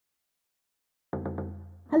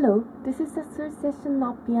Hello, this is the third session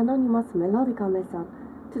of Pianonymous Melodica method.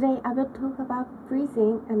 Today I will talk about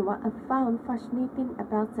breathing and what I found fascinating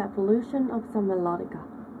about the evolution of the melodica.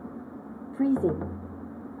 Breathing.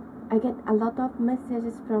 I get a lot of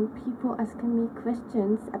messages from people asking me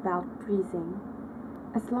questions about breathing.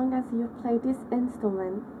 As long as you play this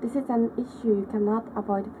instrument, this is an issue you cannot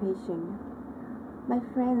avoid facing. My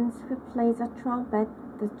friends who play the trumpet,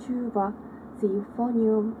 the tuba, the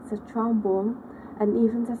euphonium, the trombone, and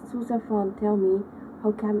even the sousaphone tell me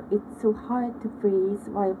how come it's so hard to breathe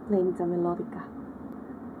while playing the melodica.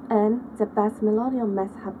 And the best Melodion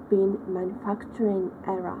must have been manufacturing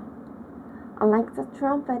error. Unlike the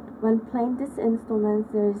trumpet, when playing this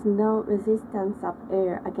instrument there is no resistance of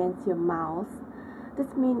air against your mouth.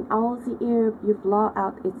 This means all the air you blow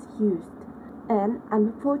out is used. And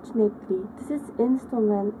unfortunately, this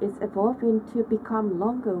instrument is evolving to become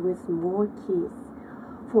longer with more keys.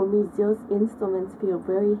 For me, those instruments feel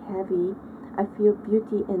very heavy. I feel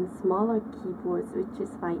beauty in smaller keyboards, which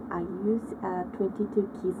is why I use a 22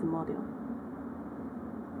 keys model.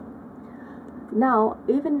 Now,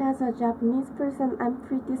 even as a Japanese person, I'm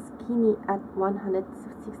pretty skinny at 161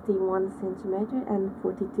 centimeters and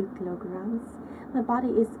 42 kilograms. My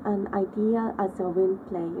body is unideal as a wind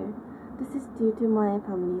player. This is due to my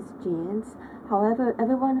family's genes. However,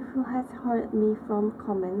 everyone who has heard me from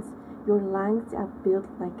comments, your lungs are built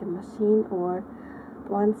like a machine, or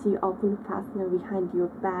once you open fastener behind your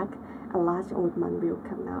back, a large old man will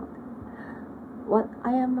come out. What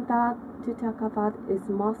I am about to talk about is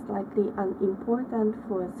most likely unimportant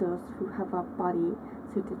for those who have a body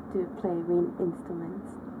suited to play wind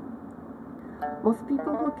instruments. Most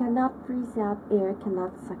people who cannot breathe out air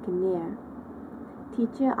cannot suck in air.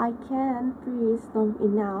 Teacher, I can't breathe long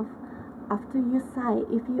enough. After you sigh,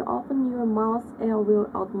 if you open your mouth, air will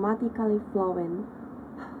automatically flow in.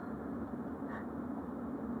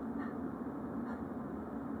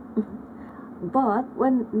 But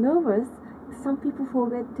when nervous, some people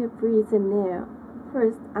forget to breathe in air.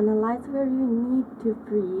 First, analyze where you need to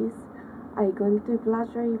breathe. Are you going to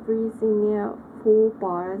gradually breathe in air 4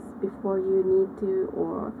 bars before you need to,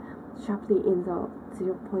 or sharply in the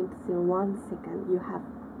 0.01 second you have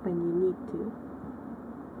when you need to?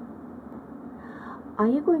 Are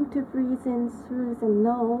you going to breathe in through the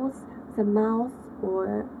nose, the mouth,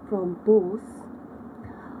 or from both?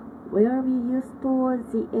 Where will you store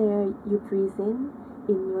the air you breathe in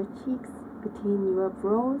your cheeks, between your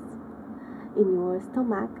brows, in your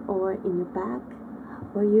stomach, or in your back?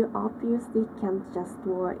 Where you obviously can't just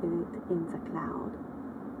store it in the cloud.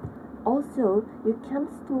 Also, you can't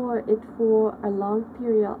store it for a long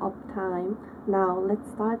period of time. Now, let's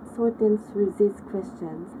start sorting through these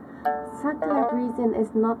questions. Circular breathing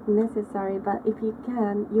is not necessary, but if you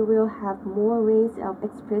can, you will have more ways of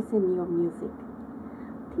expressing your music.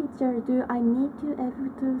 Teacher, do I need to ever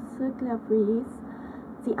do circular breathe?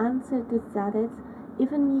 The answer to that is,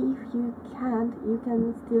 even if you can't, you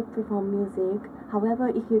can still perform music. However,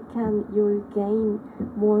 if you can, you'll gain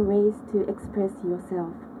more ways to express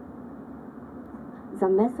yourself. The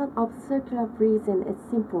method of circular breathing is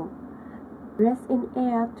simple. Breathe in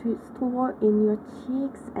air to store in your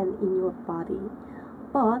cheeks and in your body.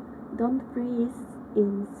 But don't breathe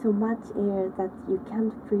in so much air that you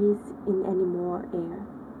can't breathe in any more air.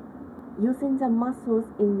 Using the muscles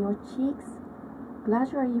in your cheeks,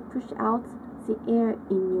 gradually push out the air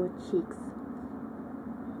in your cheeks.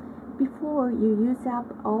 Before you use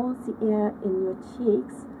up all the air in your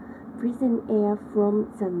cheeks, breathe in air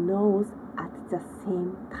from the nose at the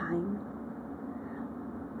same time.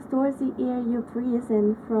 Store the air you breathe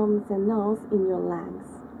in from the nose in your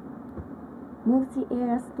lungs. Move the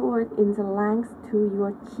air stored in the lungs to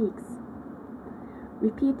your cheeks.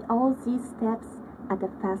 Repeat all these steps at a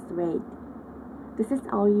fast rate. This is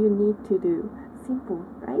all you need to do. Simple,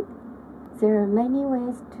 right? There are many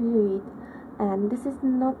ways to do it, and this is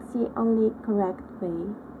not the only correct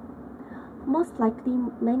way. Most likely,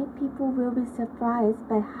 many people will be surprised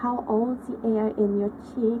by how all the air in your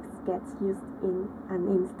cheeks gets used in an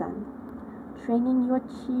instant. Training your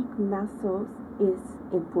cheek muscles is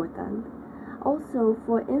important. Also,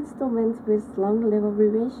 for instruments with long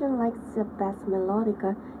reverberation like the bass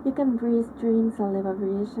melodica, you can breathe during the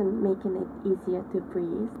reverberation, making it easier to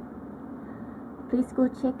breathe. Please go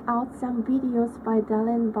check out some videos by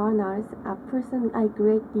Dylan Barnard, a person I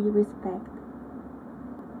greatly respect.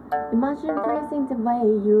 Imagine breathing the way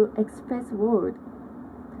you express words.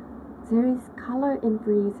 There is color in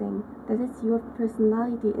breathing. That is your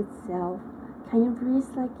personality itself. Can you breathe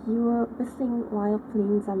like you are whistling while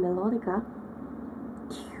playing the melodica?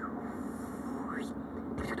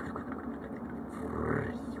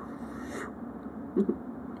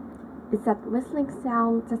 Is that whistling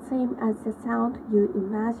sound the same as the sound you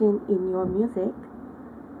imagine in your music?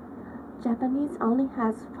 Japanese only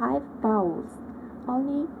has 5 vowels,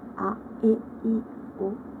 only a, e, I,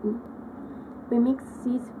 o, u. We mix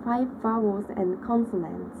these 5 vowels and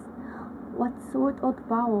consonants. What sort of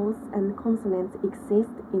vowels and consonants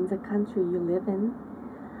exist in the country you live in?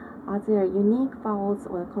 Are there unique vowels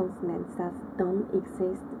or consonants that don't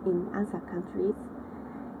exist in other countries?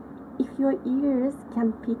 If your ears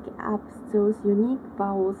can pick up those unique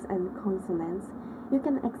vowels and consonants, you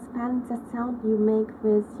can expand the sound you make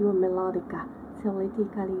with your melodica,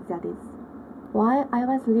 theoretically that is. While I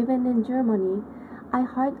was living in Germany, I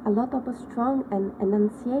heard a lot of strong and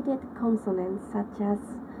enunciated consonants such as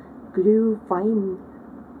Glühwein,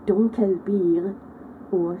 Dunkelbier,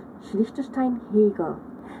 or Schlichtensteinhegel.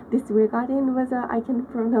 Disregarding whether I can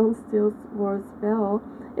pronounce those words well,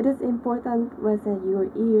 it is important whether your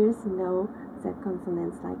ears know the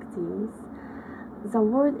consonants like these. The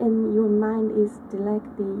word in your mind is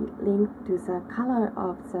directly linked to the color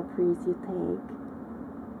of the breath you take.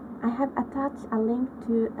 I have attached a link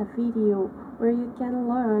to a video where you can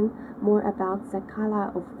learn more about the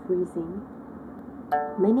color of breathing.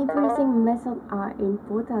 Many breathing methods are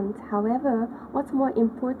important, however, what's more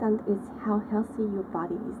important is how healthy your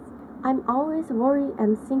body is. I'm always worried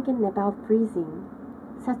and thinking about breathing,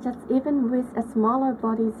 such as even with a smaller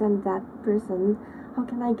body than that person, how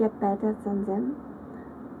can I get better than them?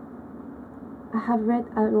 I have read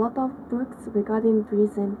a lot of books regarding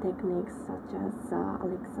breathing techniques, such as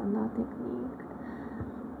Alexander technique.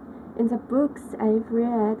 In the books I've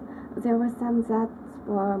read, there were some that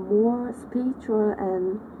were more spiritual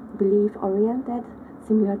and belief-oriented,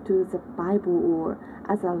 similar to the Bible or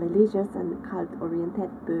other religious and cult-oriented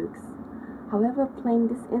books. However, playing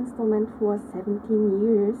this instrument for 17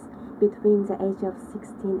 years, between the age of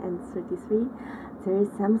 16 and 33, there is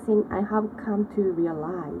something I have come to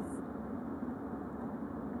realize.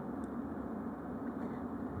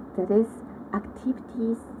 That is,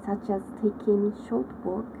 activities such as taking short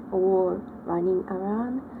walk or running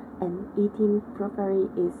around and eating properly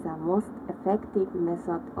is the most effective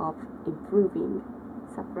method of improving.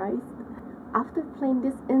 Surprised? After playing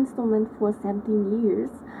this instrument for 17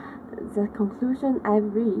 years, the conclusion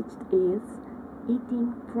I've reached is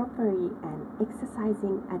eating properly and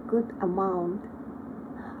exercising a good amount.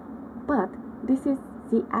 But this is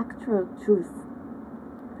the actual truth.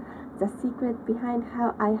 The secret behind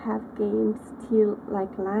how I have gained steel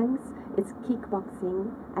like lungs is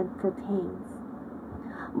kickboxing and proteins.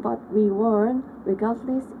 But we warn,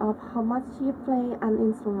 regardless of how much you play an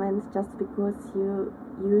instrument, just because you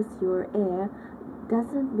use your air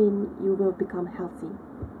doesn't mean you will become healthy.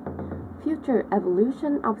 Future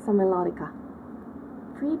evolution of the melodica.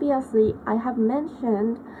 Previously, I have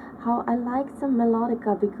mentioned how I like the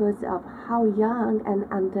melodica because of how young and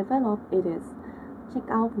undeveloped it is. Check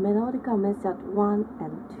out Melodica Method 1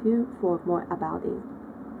 and 2 for more about it.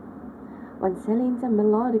 When selling the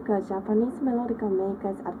melodica, Japanese melodica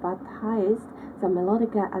makers advertised the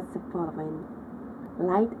melodica as the following: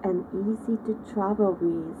 light and easy to travel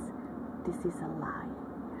with. This is a lie.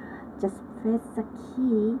 Just press the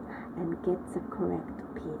key and get the correct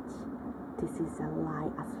pitch. This is a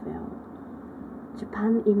lie as well.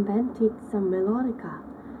 Japan invented the melodica,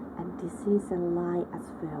 and this is a lie as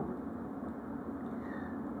well.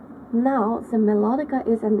 Now, the melodica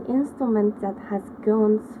is an instrument that has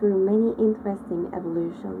gone through many interesting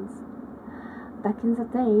evolutions. Back in the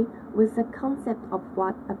day, with the concept of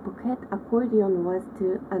what a pocket accordion was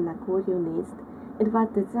to an accordionist, it was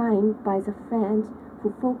designed by the French,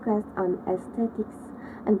 who focused on aesthetics,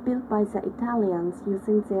 and built by the Italians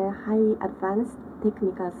using their highly advanced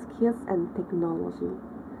technical skills and technology.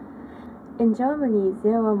 In Germany,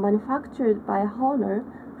 they were manufactured by Hohner,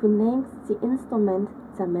 who named the instrument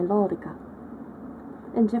the melodica.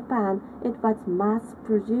 In Japan, it was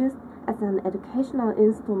mass-produced as an educational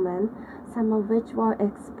instrument, some of which were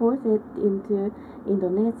exported into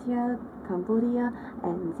Indonesia, Cambodia,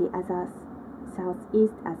 and the other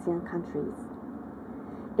Southeast Asian countries.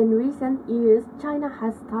 In recent years, China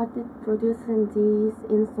has started producing these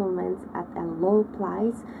instruments at a low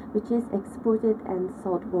price, which is exported and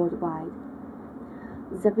sold worldwide.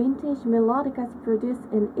 The vintage melodicas produced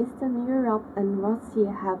in Eastern Europe and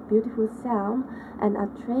Russia have beautiful sound and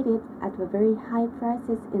are traded at very high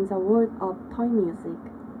prices in the world of toy music.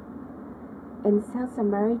 In South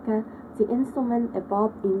America, the instrument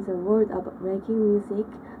evolved in the world of reggae music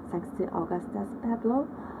thanks to Augustus Pablo.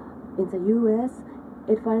 In the US,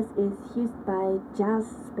 it is used by jazz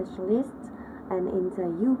specialists, and in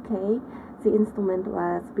the UK, the instrument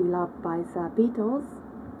was beloved by the Beatles.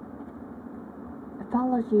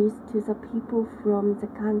 Apologies to the people from the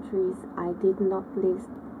countries I did not list.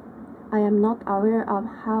 I am not aware of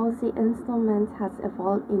how the instrument has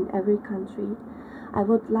evolved in every country. I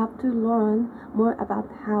would love to learn more about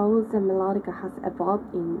how the melodica has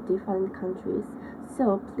evolved in different countries,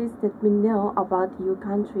 so please let me know about your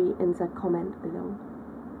country in the comment below.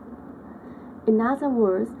 In other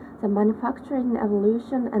words, the manufacturing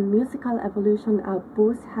evolution and musical evolution are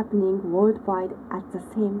both happening worldwide at the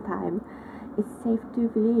same time. It's safe to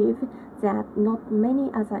believe that not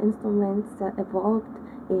many other instruments evolved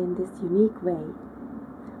in this unique way.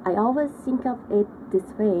 I always think of it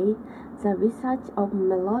this way: the research of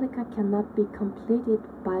melodica cannot be completed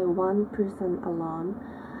by one person alone.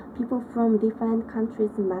 People from different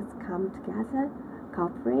countries must come together,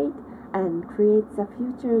 cooperate, and create the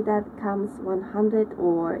future that comes 100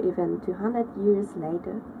 or even 200 years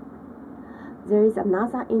later. There is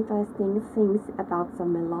another interesting thing about the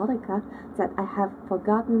melodica that I have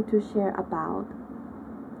forgotten to share about.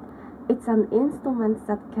 It's an instrument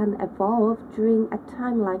that can evolve during a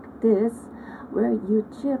time like this, where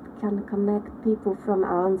YouTube can connect people from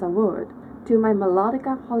around the world. To my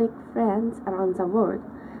Melodicaholic friends around the world,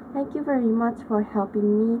 thank you very much for helping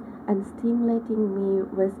me and stimulating me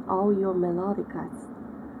with all your melodicas.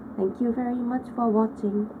 Thank you very much for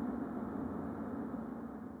watching.